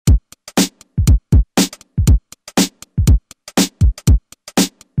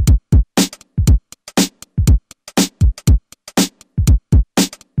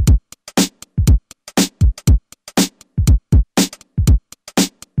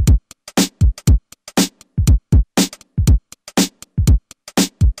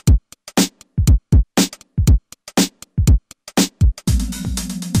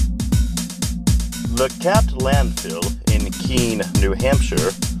The capped landfill in Keene, New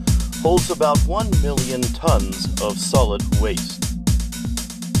Hampshire, holds about 1 million tons of solid waste.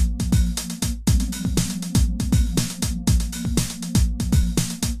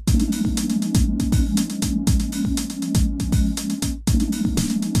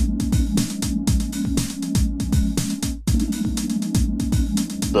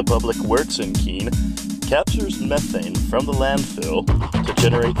 The Public Works in Keene captures methane from the landfill to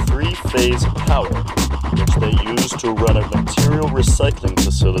generate three-phase power, which they use to run a material recycling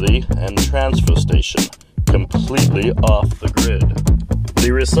facility and transfer station completely off the grid. The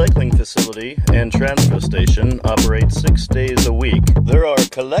recycling facility and transfer station operate 6 days a week. There are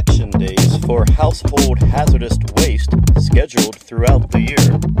collection days for household hazardous waste scheduled throughout the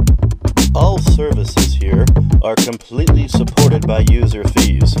year. All services here are completely supported by user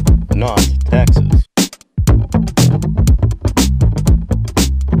fees, not taxes.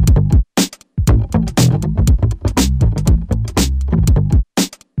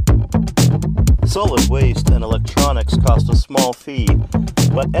 Solid waste and electronics cost a small fee,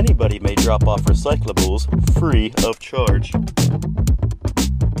 but anybody may drop off recyclables free of charge.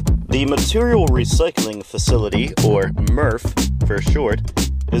 The Material Recycling Facility, or MRF for short,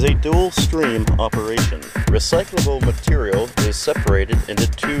 is a dual-stream operation. Recyclable material is separated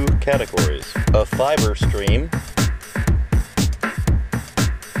into two categories: a fiber stream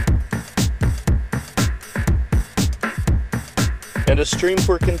and a stream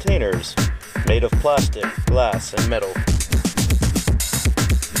for containers made of plastic, glass, and metal.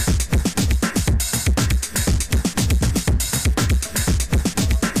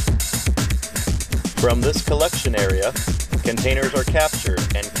 From this collection area, containers are captured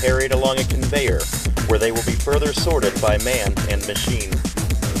and carried along a conveyor, where they will be further sorted by man and machine.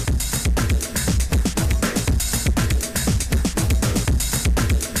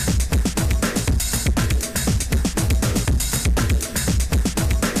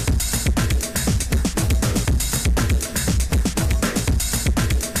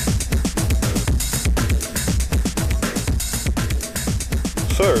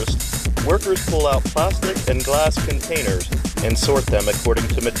 First, workers pull out plastic and glass containers and sort them according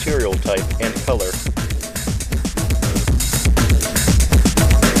to material type and color.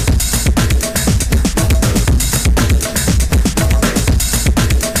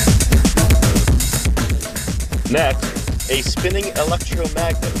 Next, a spinning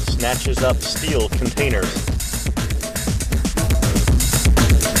electromagnet snatches up steel containers.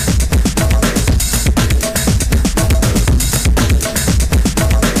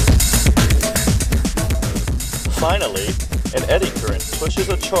 Finally, an eddy current pushes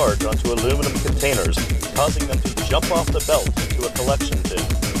a charge onto aluminum containers, causing them to jump off the belt into a collection bin,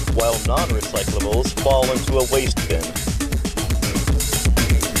 while non-recyclables fall into a waste bin.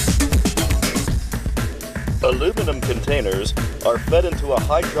 Aluminum containers are fed into a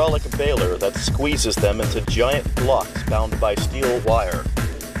hydraulic baler that squeezes them into giant blocks bound by steel wire.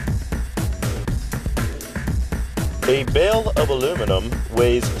 A bale of aluminum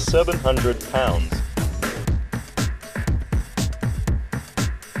weighs 700 pounds.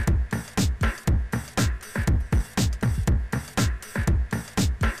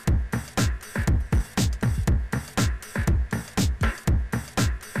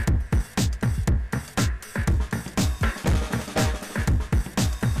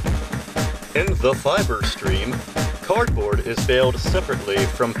 In the fiber stream, cardboard is baled separately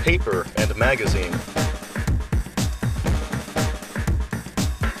from paper and magazine.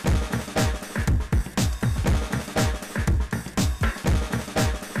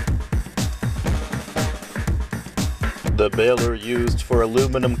 The baler used for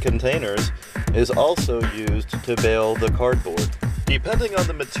aluminum containers is also used to bale the cardboard. Depending on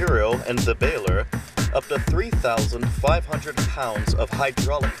the material and the baler, up to 3,500 pounds of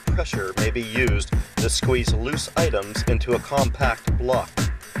hydraulic pressure may be used to squeeze loose items into a compact block.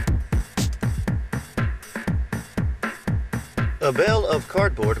 A bale of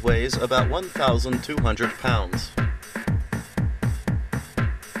cardboard weighs about 1,200 pounds.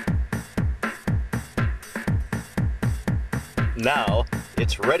 Now,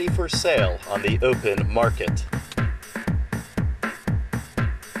 it's ready for sale on the open market.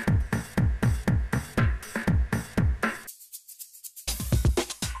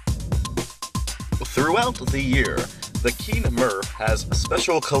 Throughout the year, the Keene MRF has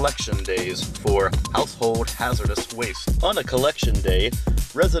special collection days for household hazardous waste. On a collection day,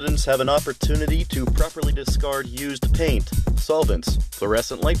 residents have an opportunity to properly discard used paint, solvents,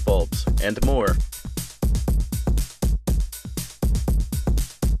 fluorescent light bulbs, and more.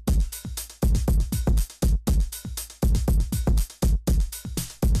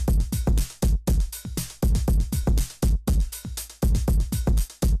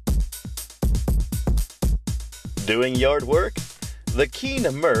 Doing yard work? The Keene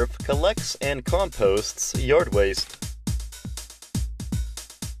MRF collects and composts yard waste.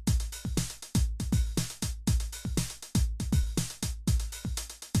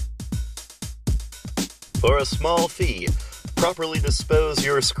 For a small fee, properly dispose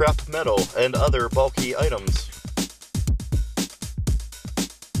your scrap metal and other bulky items.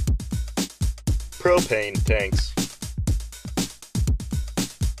 Propane tanks.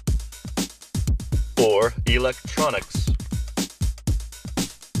 Or electronics.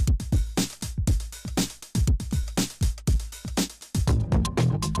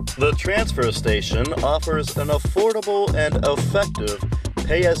 The transfer station offers an affordable and effective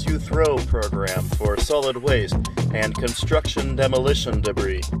pay-as-you-throw program for solid waste and construction demolition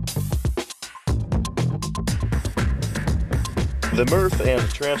debris. The MRF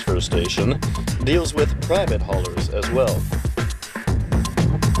and transfer station deals with private haulers as well.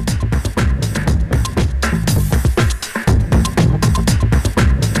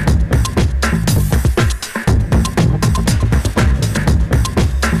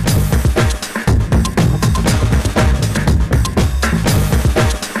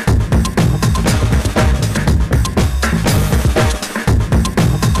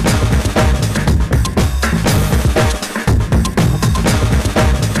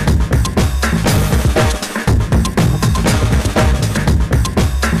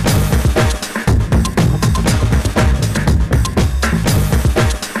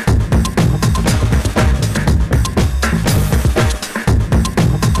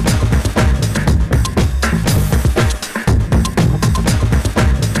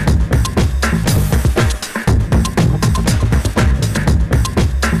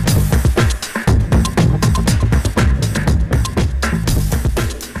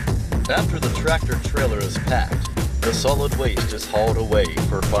 After the tractor trailer is packed, the solid waste is hauled away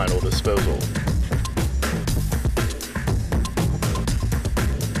for final disposal.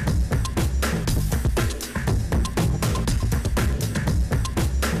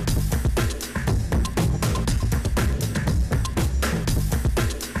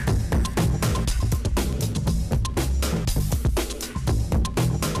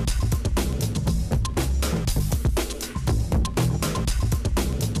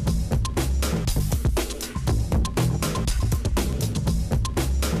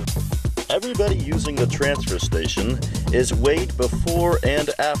 Everybody using the transfer station is weighed before and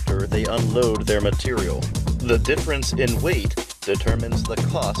after they unload their material. The difference in weight determines the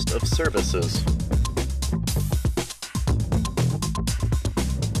cost of services.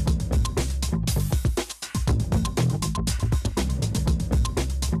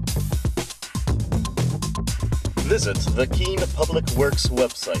 Visit the Keene Public Works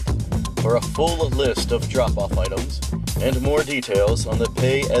website for a full list of drop-off items and more details on the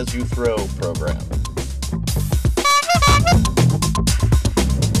Pay-As-You-Throw program.